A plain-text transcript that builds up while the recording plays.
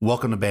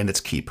Welcome to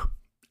Bandit's Keep.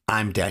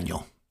 I'm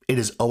Daniel. It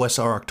is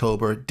OSR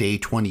October, day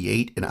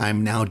 28, and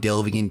I'm now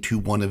delving into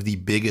one of the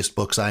biggest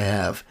books I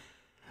have.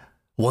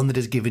 One that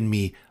has given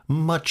me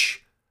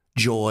much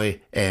joy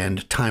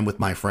and time with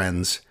my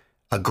friends.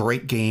 A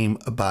great game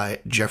by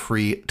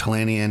Jeffrey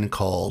Talanian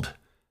called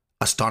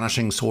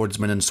Astonishing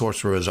Swordsmen and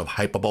Sorcerers of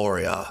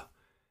Hyperborea.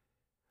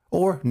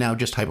 Or now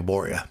just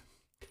Hyperborea.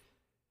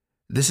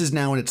 This is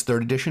now in its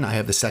third edition. I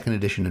have the second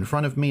edition in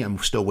front of me. I'm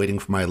still waiting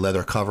for my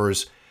leather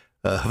covers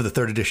of the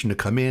third edition to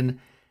come in.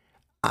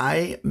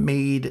 I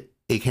made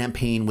a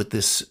campaign with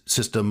this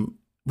system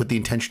with the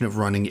intention of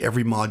running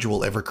every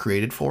module ever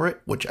created for it,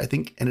 which I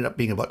think ended up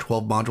being about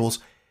 12 modules,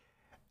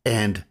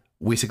 and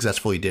we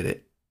successfully did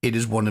it. It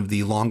is one of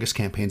the longest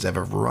campaigns I've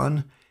ever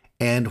run,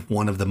 and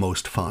one of the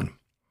most fun.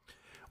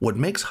 What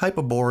makes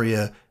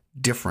Hyperborea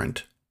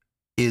different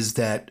is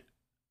that,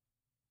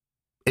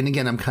 and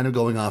again, I'm kind of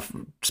going off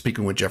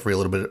speaking with Jeffrey a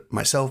little bit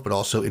myself, but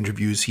also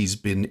interviews he's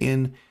been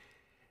in.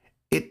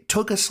 It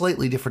took a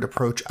slightly different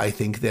approach, I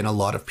think, than a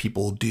lot of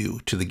people do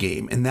to the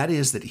game. And that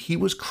is that he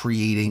was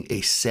creating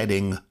a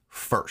setting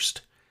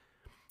first.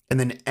 And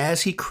then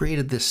as he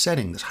created this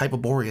setting, this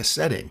Hyperborea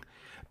setting,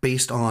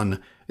 based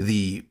on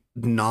the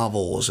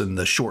novels and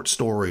the short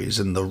stories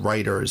and the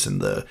writers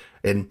and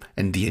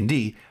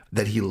D&D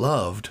that he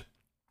loved,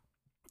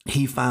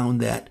 he found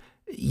that,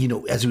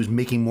 as he was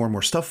making more and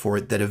more stuff for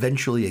it, that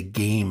eventually a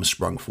game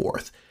sprung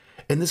forth.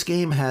 And this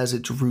game has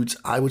its roots,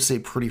 I would say,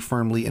 pretty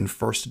firmly in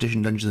first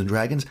edition Dungeons and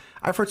Dragons.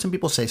 I've heard some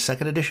people say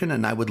second edition,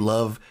 and I would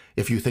love,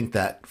 if you think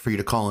that, for you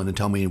to call in and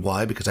tell me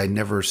why, because I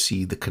never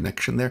see the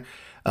connection there.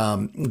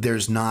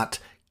 There's not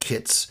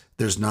kits,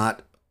 there's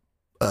not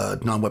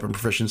non-weapon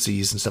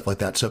proficiencies and stuff like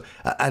that. So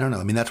I don't know.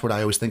 I mean, that's what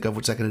I always think of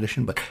with second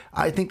edition, but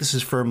I think this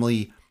is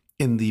firmly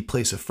in the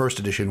place of first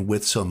edition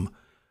with some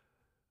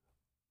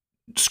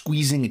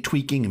squeezing and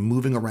tweaking and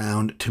moving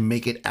around to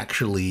make it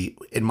actually,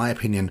 in my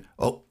opinion,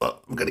 I'm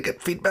going to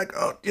get feedback.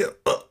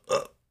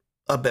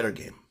 A better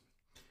game.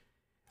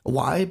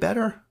 Why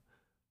better?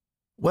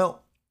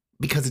 Well,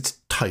 because it's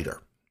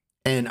tighter.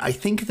 And I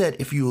think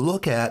that if you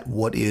look at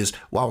what is,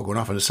 wow, we're going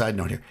off on a side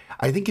note here.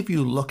 I think if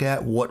you look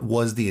at what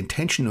was the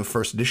intention of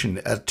first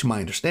edition, to my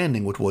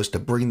understanding, which was to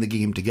bring the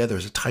game together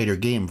as a tighter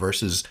game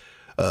versus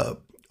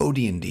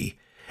OD&D,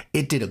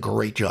 it did a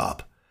great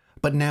job.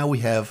 But now we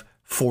have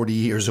 40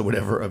 years or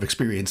whatever of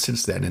experience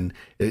since then. And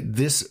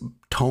this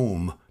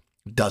tome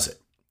does it.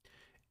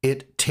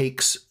 It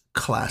takes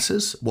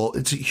classes. Well,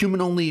 it's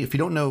human only. If you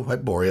don't know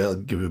Hyperborea, I'll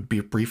give you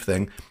a brief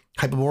thing.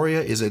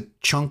 Hyperborea is a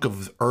chunk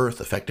of Earth,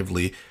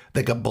 effectively,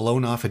 that got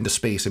blown off into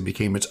space and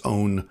became its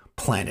own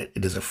planet.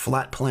 It is a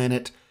flat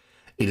planet.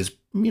 It is,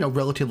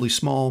 relatively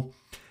small.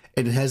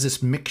 And it has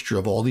this mixture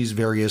of all these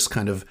various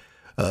kind of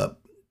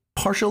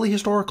partially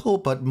historical,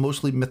 but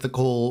mostly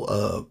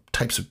mythical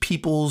types of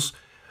peoples.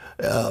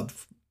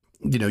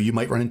 You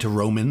might run into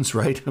Romans,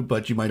 right?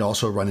 But you might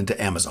also run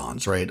into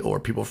Amazons, right? Or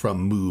people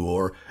from Mu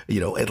or,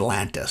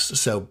 Atlantis.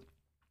 So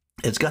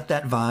it's got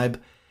that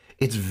vibe.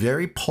 It's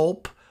very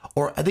pulp,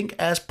 or I think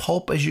as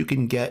pulp as you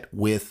can get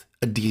with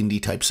a D&D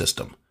type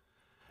system.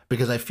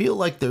 Because I feel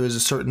like there is a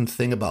certain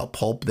thing about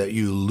pulp that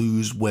you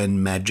lose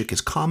when magic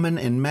is common,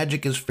 and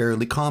magic is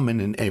fairly common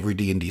in every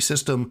D&D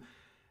system,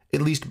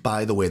 at least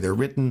by the way they're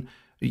written.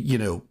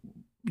 You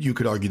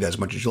could argue that as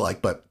much as you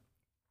like, but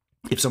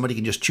if somebody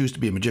can just choose to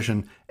be a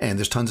magician and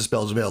there's tons of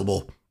spells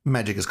available,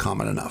 magic is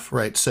common enough,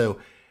 right? So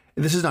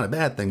this is not a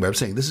bad thing, but I'm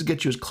saying this is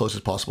get you as close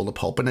as possible to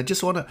pulp. And I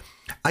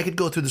could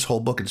go through this whole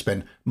book and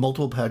spend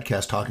multiple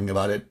podcasts talking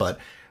about it, but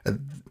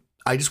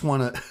I just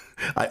want to,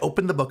 I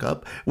opened the book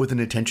up with an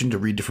intention to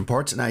read different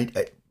parts. And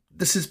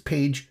this is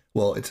page,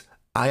 well, it's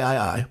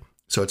I,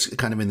 so it's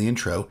kind of in the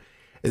intro.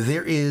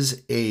 There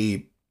is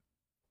a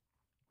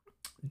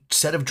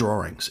set of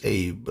drawings,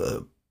 a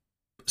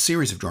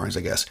series of drawings,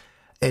 I guess,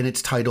 and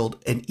it's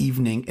titled An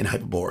Evening in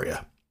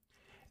Hyperborea.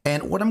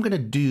 And what I'm going to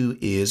do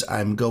is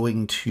I'm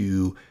going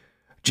to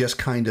just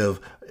kind of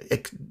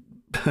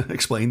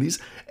explain these,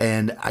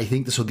 and I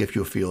think this will give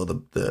you a feel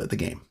of the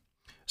game.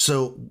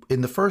 So in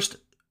the first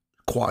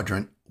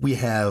quadrant, we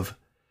have,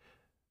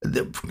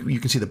 you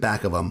can see the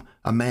back of him,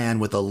 a man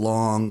with a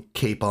long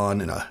cape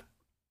on and a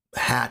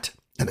hat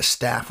and a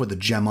staff with a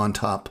gem on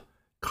top,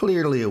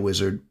 clearly a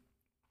wizard.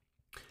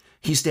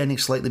 He's standing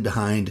slightly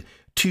behind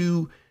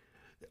two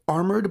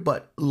armored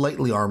but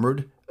lightly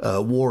armored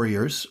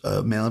warriors,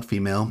 male and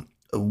female.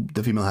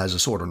 The female has a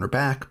sword on her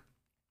back.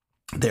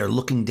 They're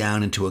looking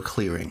down into a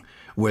clearing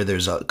where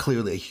there's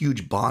clearly a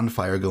huge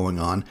bonfire going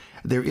on.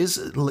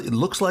 It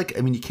looks like,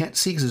 you can't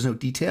see because there's no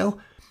detail,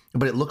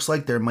 but it looks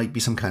like there might be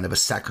some kind of a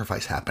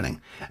sacrifice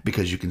happening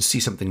because you can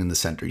see something in the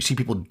center. You see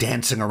people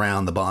dancing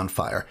around the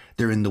bonfire.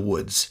 They're in the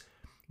woods.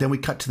 Then we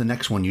cut to the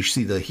next one. You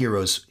see the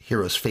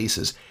heroes'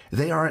 faces.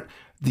 They aren't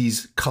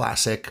these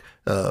classic,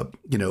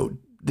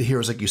 the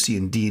heroes like you see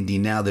in D&D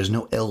now. There's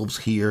no elves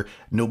here.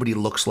 Nobody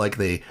looks like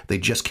they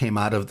just came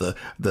out of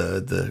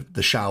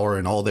the shower,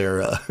 and all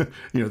their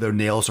their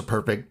nails are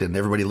perfect and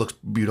everybody looks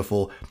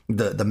beautiful.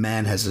 The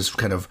man has this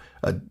kind of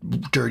a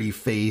dirty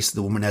face.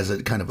 The woman has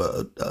a kind of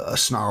a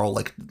snarl,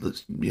 like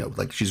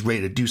like she's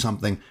ready to do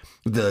something.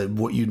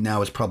 What you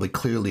now is probably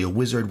clearly a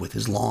wizard with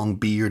his long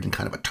beard and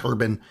kind of a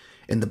turban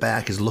in the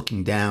back is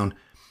looking down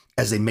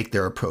as they make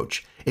their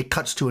approach. It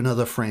cuts to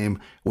another frame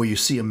where you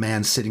see a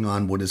man sitting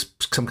on what is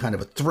some kind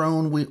of a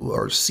throne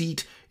or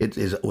seat. It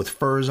is with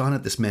furs on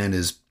it. This man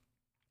is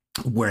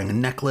wearing a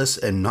necklace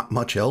and not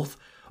much else.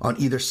 On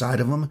either side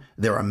of him,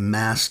 there are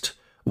masked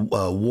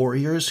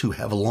warriors who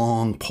have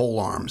long pole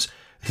arms.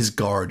 His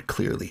guard,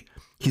 clearly.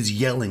 He's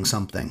yelling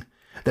something.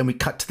 Then we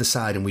cut to the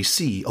side and we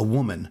see a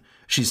woman.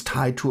 She's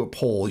tied to a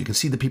pole. You can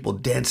see the people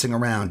dancing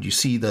around. You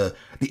see the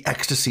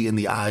ecstasy in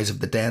the eyes of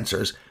the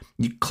dancers.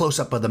 You close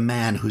up of the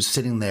man who's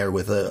sitting there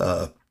with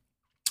a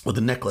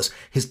necklace.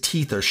 His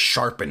teeth are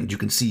sharpened. You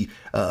can see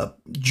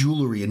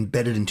jewelry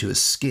embedded into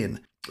his skin.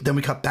 Then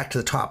we cut back to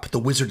the top. The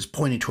wizard's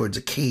pointing towards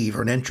a cave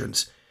or an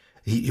entrance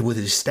with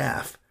his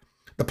staff.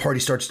 The party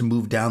starts to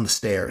move down the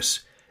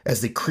stairs.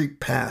 As they creep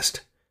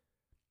past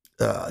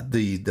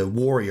the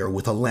warrior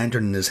with a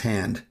lantern in his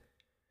hand,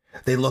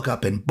 they look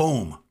up and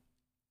boom!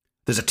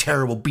 There's a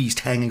terrible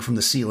beast hanging from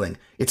the ceiling.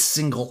 Its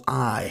single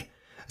eye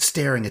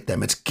staring at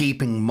them, its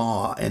gaping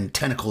maw and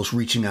tentacles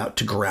reaching out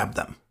to grab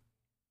them.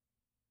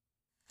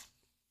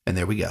 And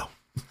there we go.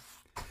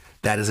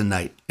 That is a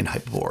night in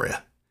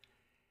Hyperborea.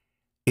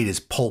 It is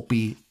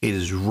pulpy. It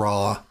is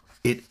raw.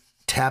 It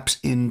taps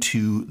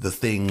into the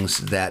things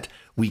that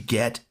we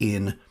get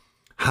in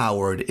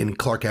Howard, in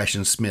Clark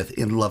Ashton Smith,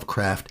 in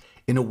Lovecraft,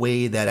 in a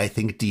way that I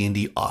think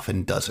D&D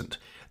often doesn't.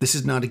 This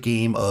is not a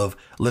game of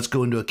let's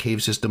go into a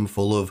cave system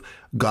full of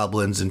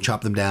goblins and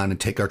chop them down and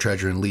take our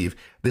treasure and leave.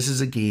 This is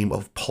a game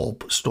of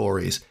pulp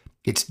stories.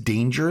 It's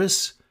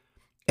dangerous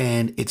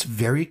and it's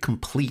very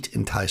complete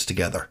and ties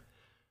together.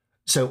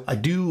 So I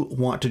do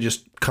want to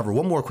just cover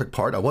one more quick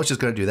part. I was just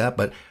going to do that,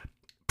 but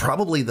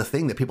probably the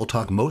thing that people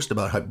talk most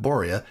about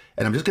Hyperborea,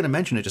 and I'm just going to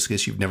mention it just in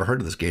case you've never heard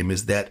of this game,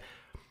 is that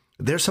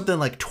there's something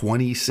like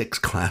 26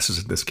 classes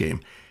in this game.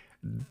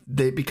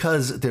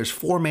 Because there's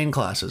 4 main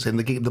classes, and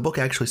the book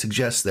actually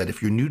suggests that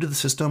if you're new to the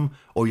system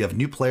or you have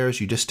new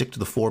players, you just stick to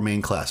the 4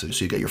 main classes.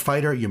 So you got your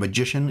fighter, your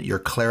magician, your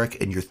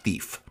cleric, and your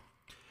thief.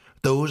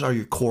 Those are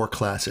your core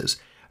classes.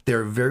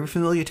 They're very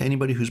familiar to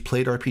anybody who's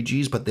played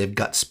RPGs, but they've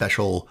got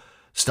special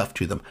stuff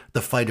to them.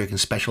 The fighter can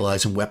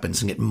specialize in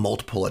weapons and get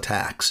multiple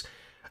attacks.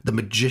 The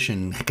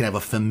magician can have a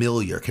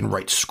familiar, can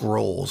write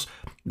scrolls.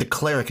 The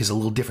cleric is a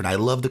little different. I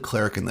love the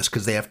cleric in this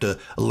because they have to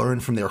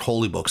learn from their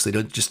holy books. They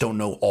just don't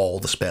know all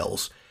the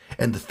spells.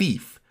 And the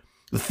thief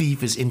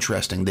is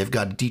interesting. They've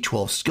got a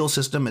D12 skill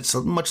system. It's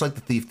much like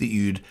the thief that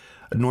you'd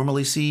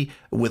normally see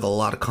with a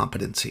lot of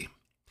competency.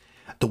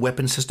 The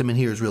weapon system in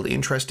here is really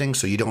interesting.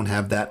 So you don't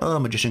have that,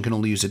 magician can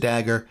only use a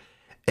dagger.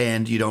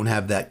 And you don't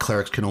have that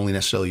clerics can only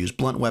necessarily use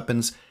blunt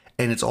weapons.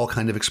 And it's all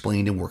kind of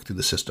explained and worked through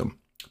the system.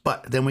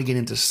 But then we get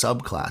into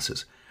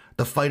subclasses.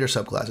 The fighter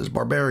subclasses,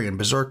 Barbarian,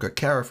 Berserker,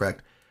 Carifract,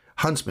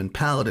 Huntsman,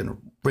 Paladin,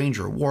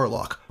 Ranger,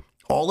 Warlock.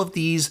 All of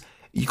these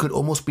you could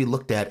almost be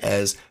looked at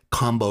as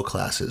combo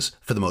classes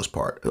for the most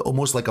part.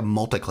 Almost like a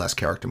multi-class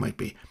character might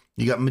be.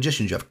 You got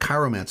Magicians, you have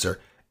Chiromancer,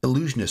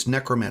 Illusionist,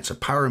 Necromancer,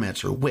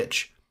 Pyromancer,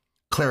 Witch.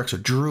 Clerics are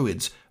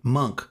Druids,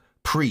 Monk,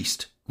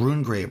 Priest,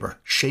 Runegraver,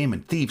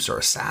 Shaman. Thieves are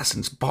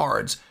Assassins,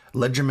 Bards,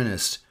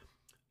 Legerdemonists,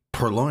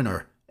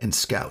 Purloiner, and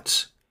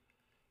Scouts.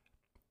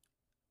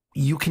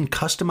 You can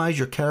customize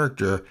your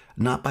character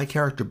not by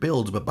character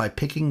builds, but by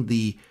picking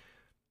the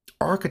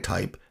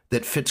archetype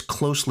that fits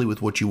closely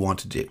with what you want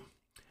to do.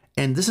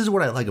 And this is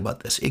what I like about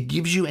this. It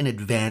gives you an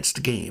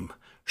advanced game.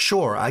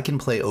 Sure, I can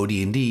play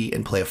OD&D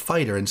and play a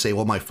fighter and say,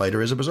 well, my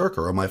fighter is a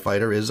berserker, or my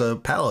fighter is a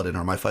paladin,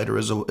 or my fighter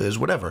is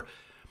whatever.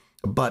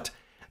 But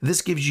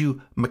this gives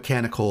you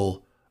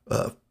mechanical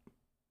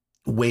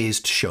ways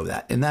to show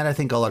that. And that I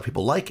think a lot of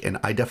people like, and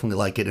I definitely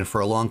like it. And for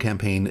a long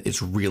campaign,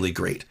 it's really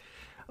great.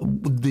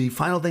 The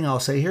final thing I'll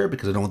say here,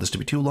 because I don't want this to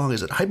be too long,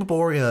 is that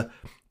Hyperborea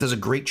does a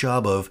great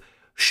job of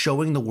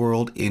showing the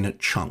world in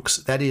chunks.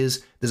 That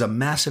is, there's a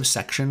massive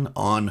section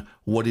on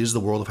what is the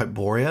world of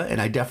Hyperborea,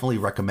 and I definitely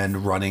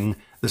recommend running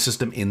the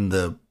system in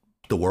the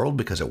world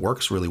because it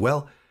works really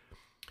well.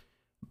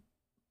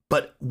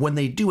 But when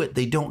they do it,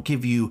 they don't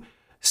give you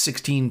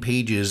 16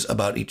 pages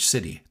about each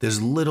city.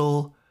 There's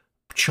little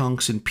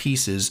chunks and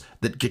pieces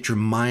that get your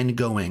mind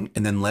going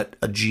and then let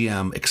a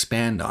GM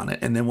expand on it.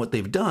 And then what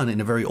they've done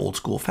in a very old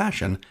school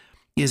fashion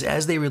is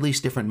as they release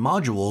different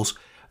modules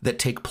that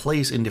take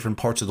place in different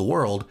parts of the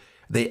world,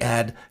 they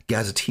add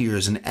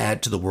gazetteers and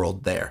add to the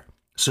world there.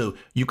 So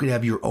you could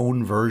have your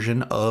own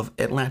version of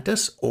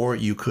Atlantis, or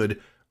you could,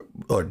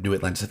 or New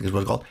Atlantis, I think is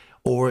what it's called,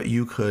 or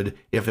you could,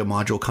 if a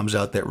module comes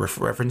out that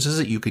references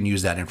it, you can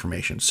use that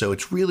information. So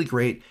it's really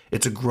great.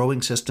 It's a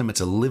growing system. It's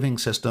a living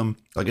system.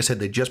 Like I said,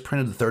 they just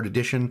printed the 3rd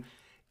edition.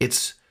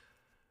 It's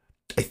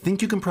I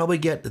think you can probably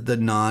get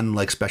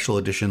the special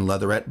edition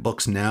Leatherette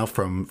books now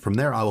from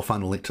there. I will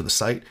find a link to the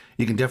site.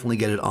 You can definitely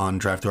get it on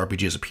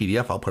DriveThruRPG as a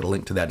PDF. I'll put a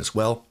link to that as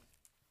well.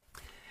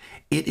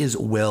 It is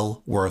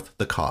well worth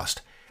the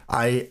cost.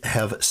 I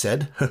have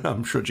said,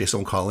 I'm sure Jason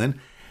will call in,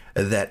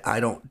 that I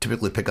don't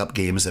typically pick up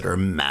games that are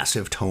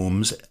massive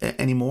tomes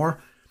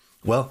anymore.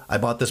 Well, I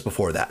bought this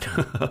before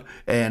that,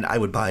 and I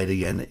would buy it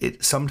again.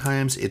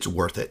 Sometimes it's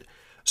worth it.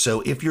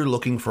 So if you're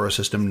looking for a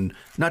system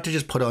not to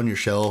just put on your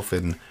shelf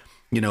and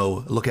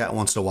look at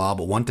once in a while,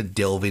 but want to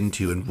delve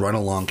into and run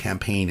a long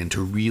campaign and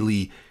to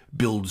really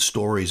build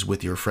stories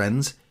with your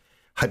friends,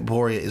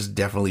 Hyperborea is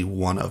definitely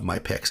one of my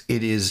picks.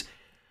 It is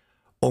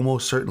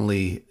almost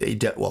certainly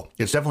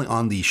it's definitely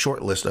on the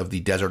short list of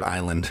the Desert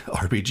Island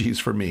RPGs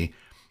for me.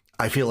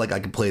 I feel like I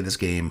could play this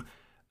game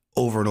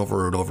over and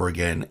over and over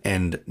again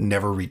and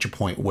never reach a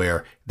point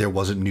where there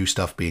wasn't new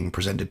stuff being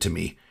presented to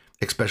me,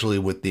 especially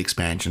with the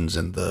expansions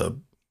and the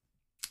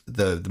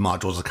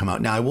modules that come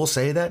out. Now, I will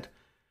say that,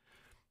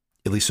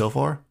 at least so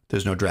far,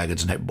 there's no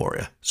dragons in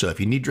Hyperborea. So if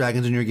you need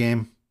dragons in your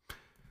game,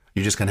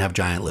 you're just going to have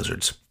giant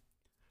lizards.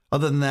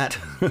 Other than that,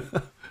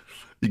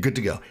 you're good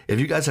to go. If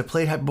you guys have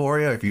played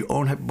Hyperborea, if you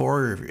own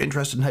Hyperborea, or if you're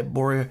interested in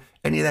Hyperborea,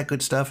 any of that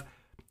good stuff,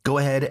 go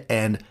ahead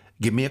and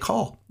give me a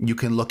call. You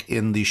can look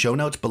in the show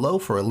notes below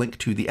for a link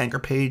to the Anchor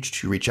page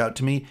to reach out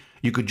to me.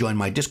 You could join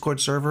my Discord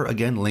server.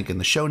 Again, link in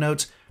the show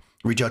notes.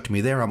 Reach out to me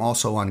there. I'm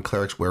also on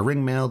Clerics Wear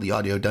Ringmail, the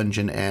Audio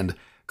Dungeon, and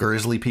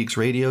Grizzly Peaks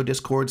Radio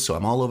Discord, so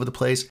I'm all over the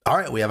place. All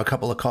right, we have a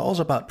couple of calls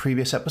about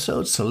previous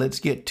episodes, so let's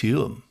get to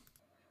them.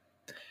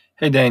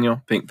 Hey,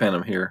 Daniel, Pink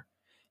Phantom here.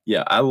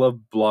 Yeah, I love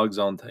Blogs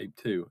on Tape,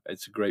 too.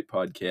 It's a great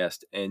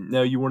podcast. And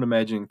no, you weren't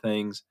imagining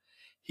things.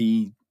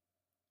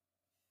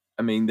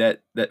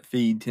 That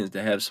feed tends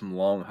to have some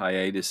long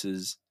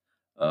hiatuses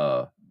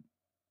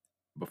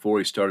before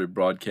he started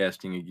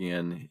podcasting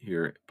again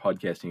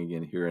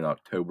here in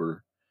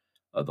October.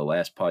 The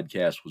last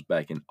podcast was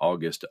back in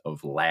August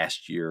of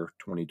last year,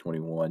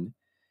 2021.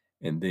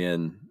 And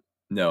then,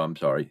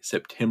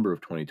 September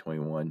of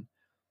 2021.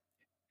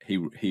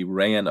 He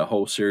ran a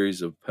whole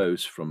series of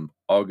posts from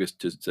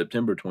August to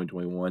September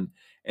 2021.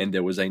 And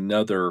there was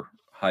another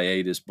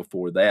hiatus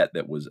before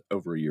that was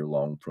over a year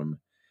long, from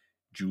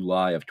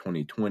July of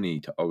 2020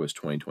 to August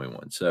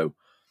 2021. So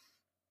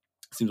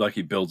it seems like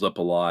he builds up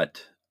a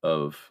lot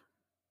of,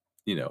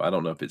 I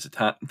don't know if it's a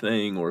time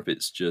thing or if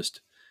it's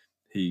just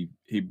he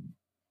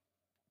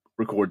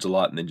records a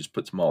lot and then just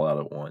puts them all out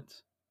at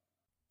once.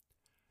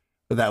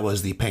 That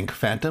was the Pink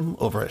Phantom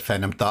over at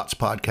Phantom Thoughts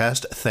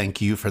Podcast. Thank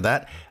you for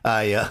that.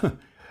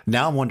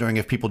 Now I'm wondering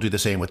if people do the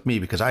same with me,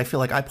 because I feel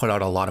like I put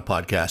out a lot of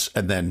podcasts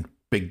and then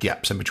big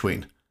gaps in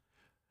between.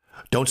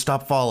 Don't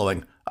stop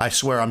following. I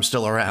swear I'm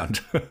still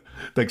around.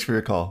 Thanks for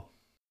your call.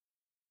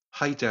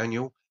 Hey,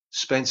 Daniel.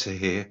 Spencer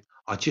here.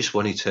 I just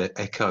wanted to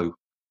echo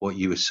what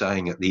you were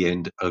saying at the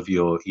end of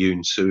your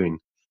Yoon Suin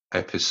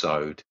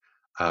episode,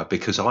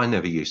 because I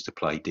never used to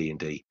play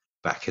D&D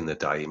back in the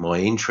day. My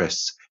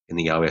interests in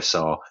the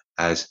OSR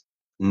has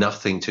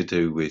nothing to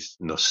do with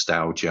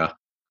nostalgia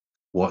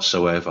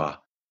whatsoever.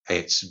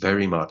 It's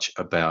very much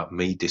about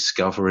me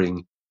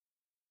discovering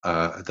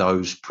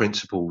those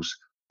principles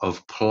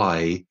of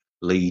play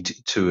lead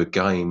to a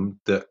game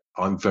that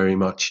I'm very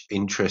much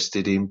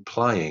interested in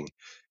playing,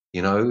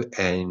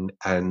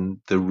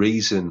 and the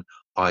reason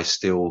I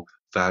still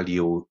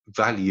value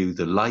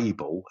the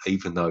label,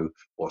 even though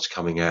what's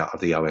coming out of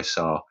the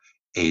OSR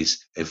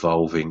is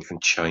evolving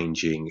and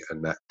changing,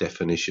 and that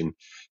definition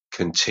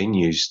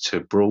continues to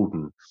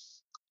broaden.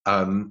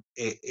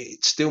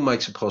 It still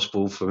makes it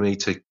possible for me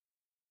to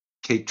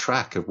keep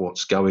track of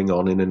what's going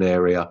on in an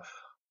area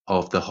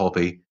of the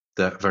hobby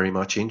that very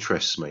much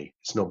interests me.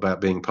 It's not about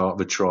being part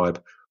of a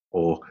tribe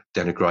or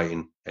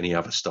denigrating any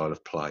other style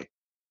of play.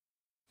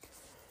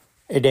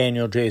 Hey,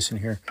 Daniel, Jason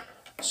here.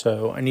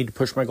 So I need to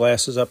push my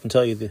glasses up and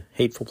tell you the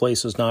Hateful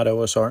Place is not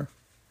OSR.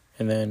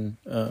 And then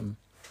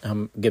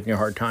I'm giving you a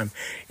hard time.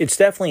 It's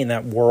definitely in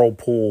that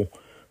whirlpool,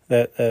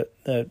 that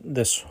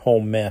this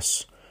whole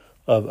mess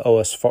of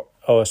OSR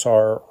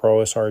or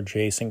OSR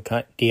adjacent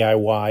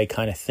DIY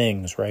kind of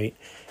things, right?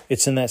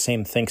 It's in that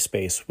same think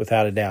space,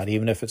 without a doubt,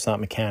 even if it's not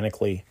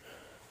mechanically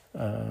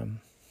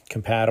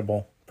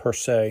compatible per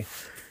se.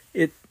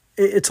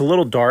 It's a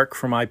little dark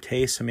for my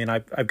taste. I mean,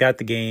 I've got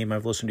the game.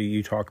 I've listened to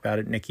you talk about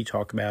it, Nikki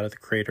talk about it, the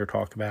creator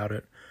talk about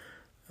it.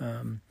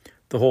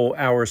 The whole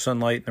Hour of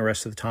Sunlight and the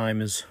rest of the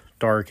time is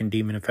dark and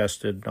demon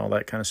infested and all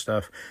that kind of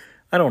stuff.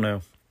 I don't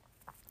know.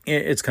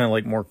 It's kind of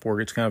like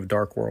Morkborg. It's kind of a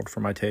dark world for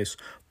my taste.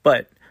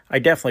 But I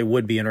definitely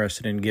would be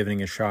interested in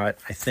giving it a shot.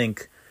 I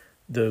think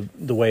the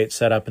way it's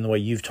set up and the way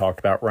you've talked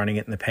about running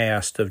it in the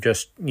past, of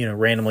just,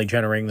 randomly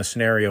generating the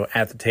scenario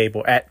at the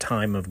table at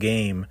time of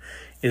game,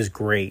 is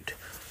great.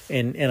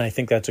 And I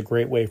think that's a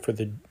great way for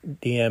the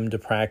DM to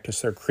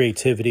practice their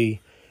creativity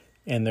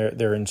and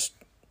their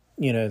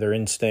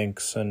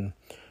instincts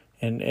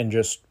and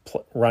just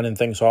running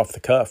things off the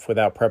cuff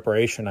without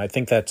preparation. I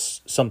think that's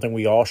something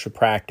we all should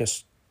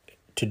practice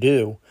to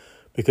do,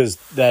 because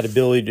that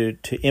ability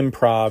to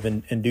improv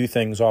and do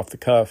things off the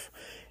cuff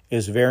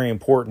is very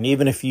important.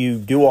 Even if you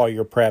do all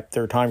your prep,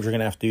 there are times you're going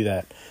to have to do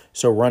that.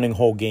 So running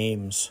whole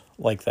games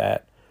like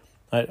that,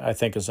 I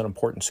think, is an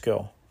important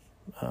skill.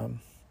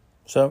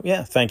 So,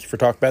 yeah, thank you for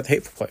talking about The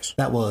Hateful Place.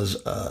 That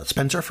was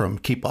Spencer from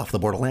Keep Off the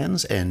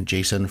Borderlands and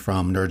Jason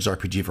from Nerds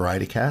RPG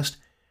Variety Cast.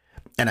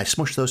 And I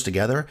smushed those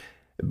together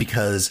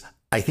because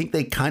I think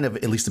they kind of,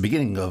 at least the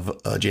beginning of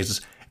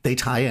Jason's, they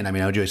tie in. I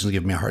mean, I know Jason's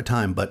giving me a hard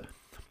time, but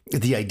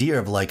the idea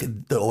of like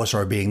the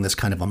OSR being this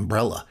kind of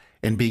umbrella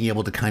and being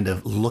able to kind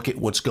of look at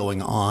what's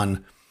going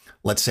on,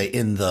 let's say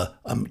in the,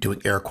 I'm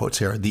doing air quotes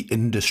here, the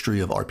industry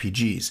of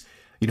RPGs.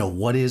 You know,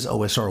 what is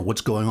OSR?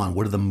 What's going on?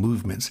 What are the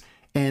movements?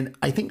 And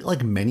I think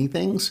like many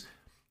things,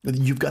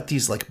 you've got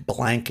these like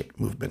blanket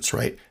movements,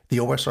 right? The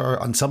OSR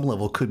on some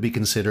level could be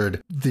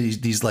considered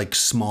these like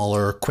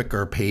smaller,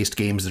 quicker paced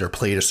games that are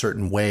played a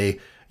certain way.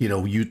 You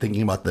know, you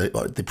thinking about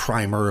the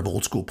primer of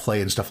old school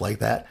play and stuff like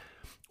that.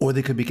 Or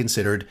they could be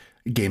considered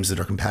games that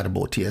are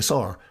compatible with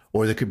TSR,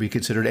 or they could be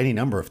considered any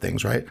number of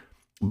things, right?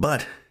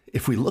 But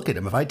if we look at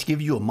them, if I had to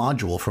give you a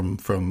module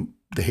from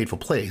The Hateful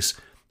Place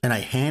and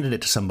I handed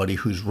it to somebody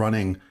who's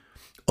running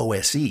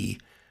OSE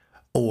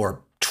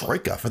or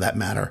Troika for that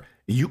matter,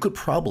 you could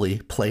probably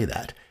play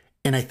that.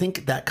 And I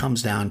think that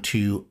comes down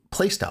to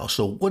playstyle.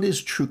 So what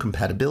is true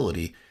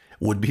compatibility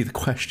would be the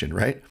question,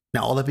 right?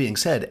 Now, all that being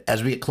said,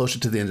 as we get closer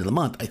to the end of the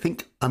month, I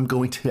think I'm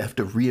going to have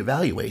to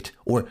reevaluate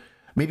or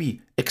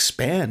maybe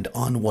expand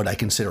on what I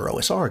consider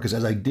OSR, because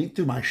as I dig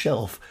through my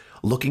shelf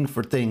looking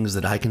for things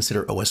that I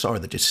consider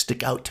OSR that just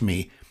stick out to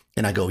me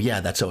and I go,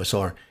 yeah, that's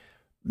OSR,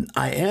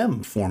 I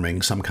am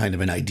forming some kind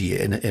of an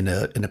idea and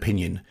an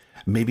opinion.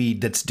 Maybe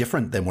that's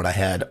different than what I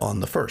had on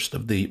the first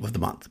of the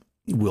month.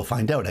 We'll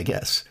find out, I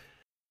guess.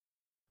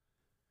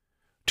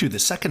 To the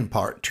second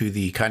part, to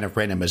the kind of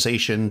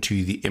randomization,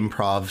 to the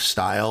improv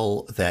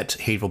style that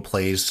Hateful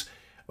Place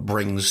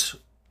brings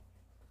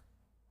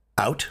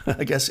out,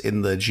 I guess,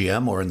 in the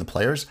GM or in the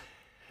players.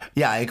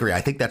 Yeah, I agree.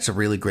 I think that's a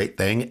really great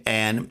thing.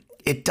 And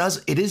it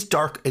is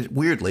dark,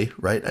 weirdly,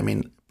 right? I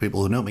mean,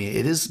 people who know me,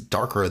 it is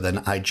darker than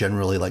I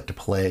generally like to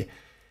play.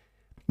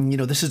 You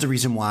know, this is the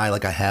reason why,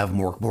 like, I have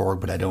Mörk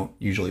Borg, but I don't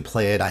usually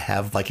play it. I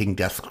have Viking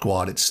Death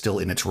Squad. It's still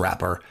in its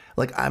wrapper.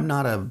 Like, I'm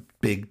not a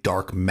big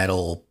dark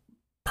metal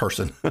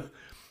person.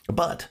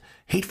 But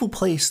Hateful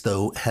Place,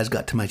 though, has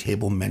got to my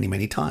table many,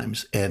 many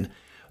times. And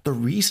the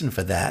reason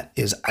for that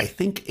is I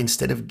think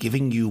instead of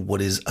giving you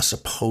what is a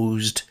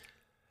supposed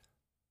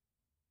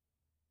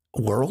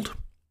world,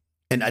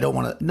 and I don't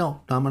want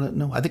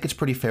to, I think it's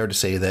pretty fair to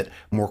say that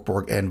Mörk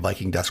Borg and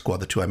Viking Death Squad,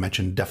 the two I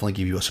mentioned, definitely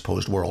give you a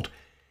supposed world.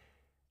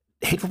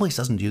 Hateful Place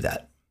doesn't do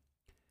that.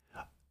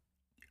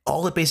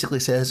 All it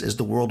basically says is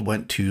the world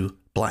went to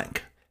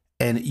blank.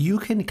 And you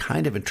can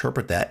kind of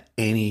interpret that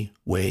any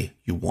way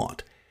you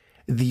want.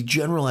 The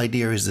general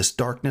idea is this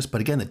darkness,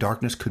 but again, the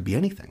darkness could be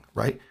anything,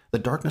 right? The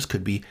darkness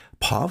could be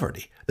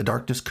poverty. The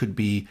darkness could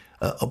be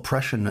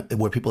oppression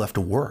where people have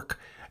to work.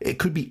 It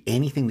could be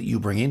anything that you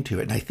bring into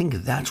it. And I think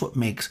that's what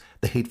makes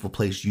the Hateful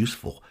Place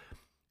useful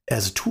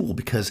as a tool,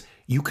 because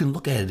you can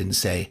look at it and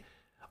say,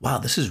 wow,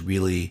 this is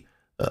really,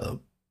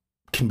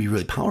 can be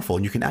really powerful.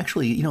 And you can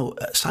actually, you know,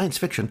 science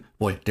fiction,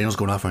 boy, Daniel's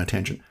going off on a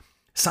tangent.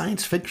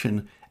 Science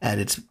fiction at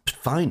its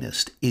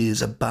finest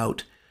is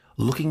about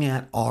looking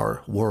at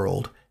our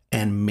world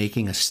and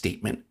making a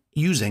statement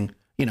using,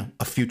 you know,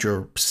 a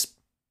future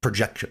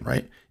projection,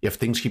 right? If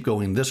things keep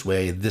going this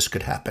way, this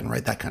could happen,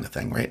 right? That kind of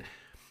thing, right?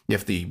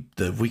 If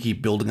we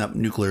keep building up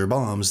nuclear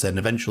bombs, then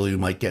eventually we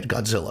might get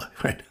Godzilla,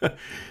 right?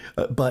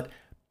 But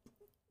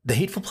the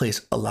Hateful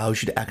Place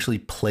allows you to actually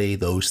play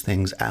those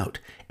things out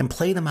and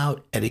play them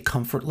out at a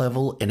comfort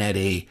level and at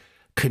a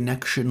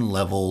connection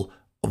level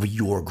of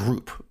your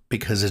group,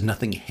 because there's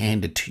nothing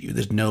handed to you.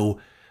 There's no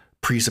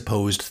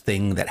presupposed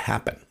thing that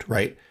happened,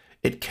 right?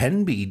 It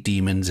can be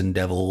demons and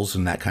devils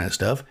and that kind of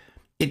stuff.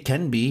 It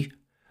can be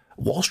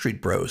Wall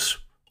Street bros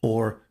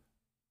or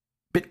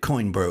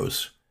Bitcoin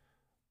bros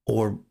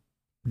or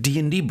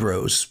D&D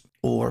bros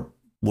or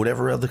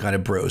whatever other kind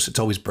of bros. It's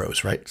always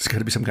bros, right? It's got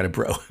to be some kind of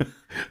bro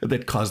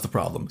that caused the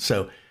problem.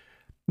 So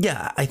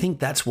yeah, I think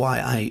that's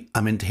why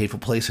I'm into Hateful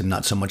Place and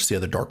not so much the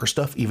other darker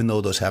stuff, even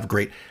though those have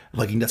great,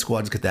 Viking Death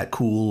Squad's got that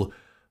cool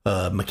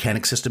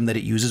mechanic system that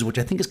it uses, which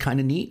I think is kind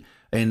of neat.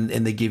 And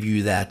they give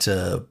you that,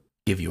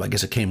 I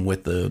guess it came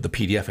with the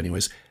PDF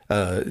anyways,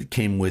 it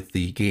came with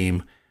the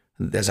game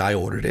as I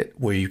ordered it,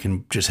 where you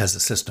can just has the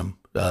system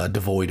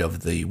devoid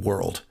of the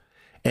world.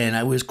 And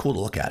it was cool to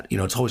look at. You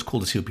know, it's always cool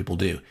to see what people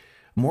do.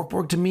 Mörk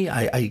Borg, to me,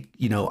 I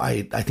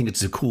think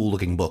it's a cool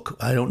looking book.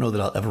 I don't know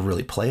that I'll ever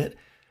really play it.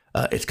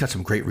 It's got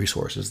some great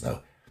resources, though.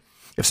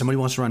 If somebody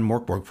wants to run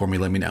Mörk Borg for me,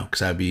 let me know,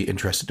 because I'd be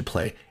interested to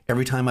play.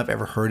 Every time I've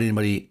ever heard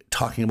anybody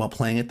talking about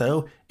playing it,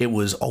 though, it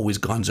was always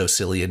gonzo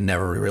silly and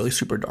never really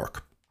super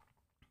dark.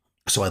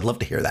 So I'd love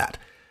to hear that.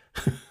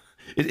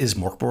 Is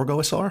Mörk Borg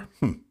OSR?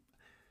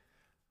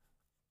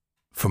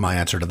 For my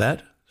answer to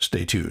that,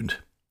 stay tuned.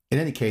 In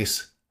any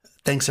case,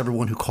 thanks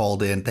everyone who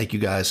called in. Thank you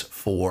guys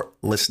for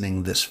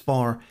listening this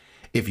far.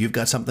 If you've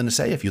got something to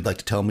say, if you'd like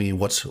to tell me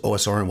what's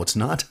OSR and what's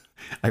not,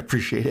 I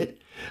appreciate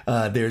it.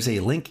 There's a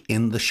link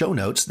in the show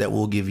notes that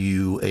will give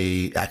you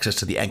access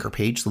to the Anchor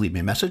page to leave me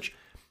a message.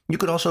 You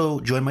could also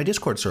join my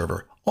Discord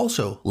server,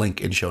 also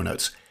link in show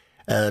notes.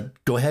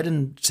 Go ahead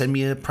and send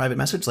me a private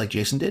message like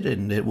Jason did,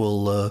 and it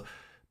will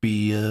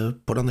be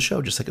put on the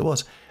show just like it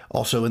was.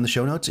 Also in the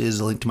show notes is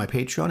a link to my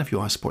Patreon if you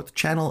want to support the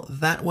channel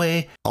that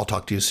way. I'll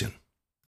talk to you soon.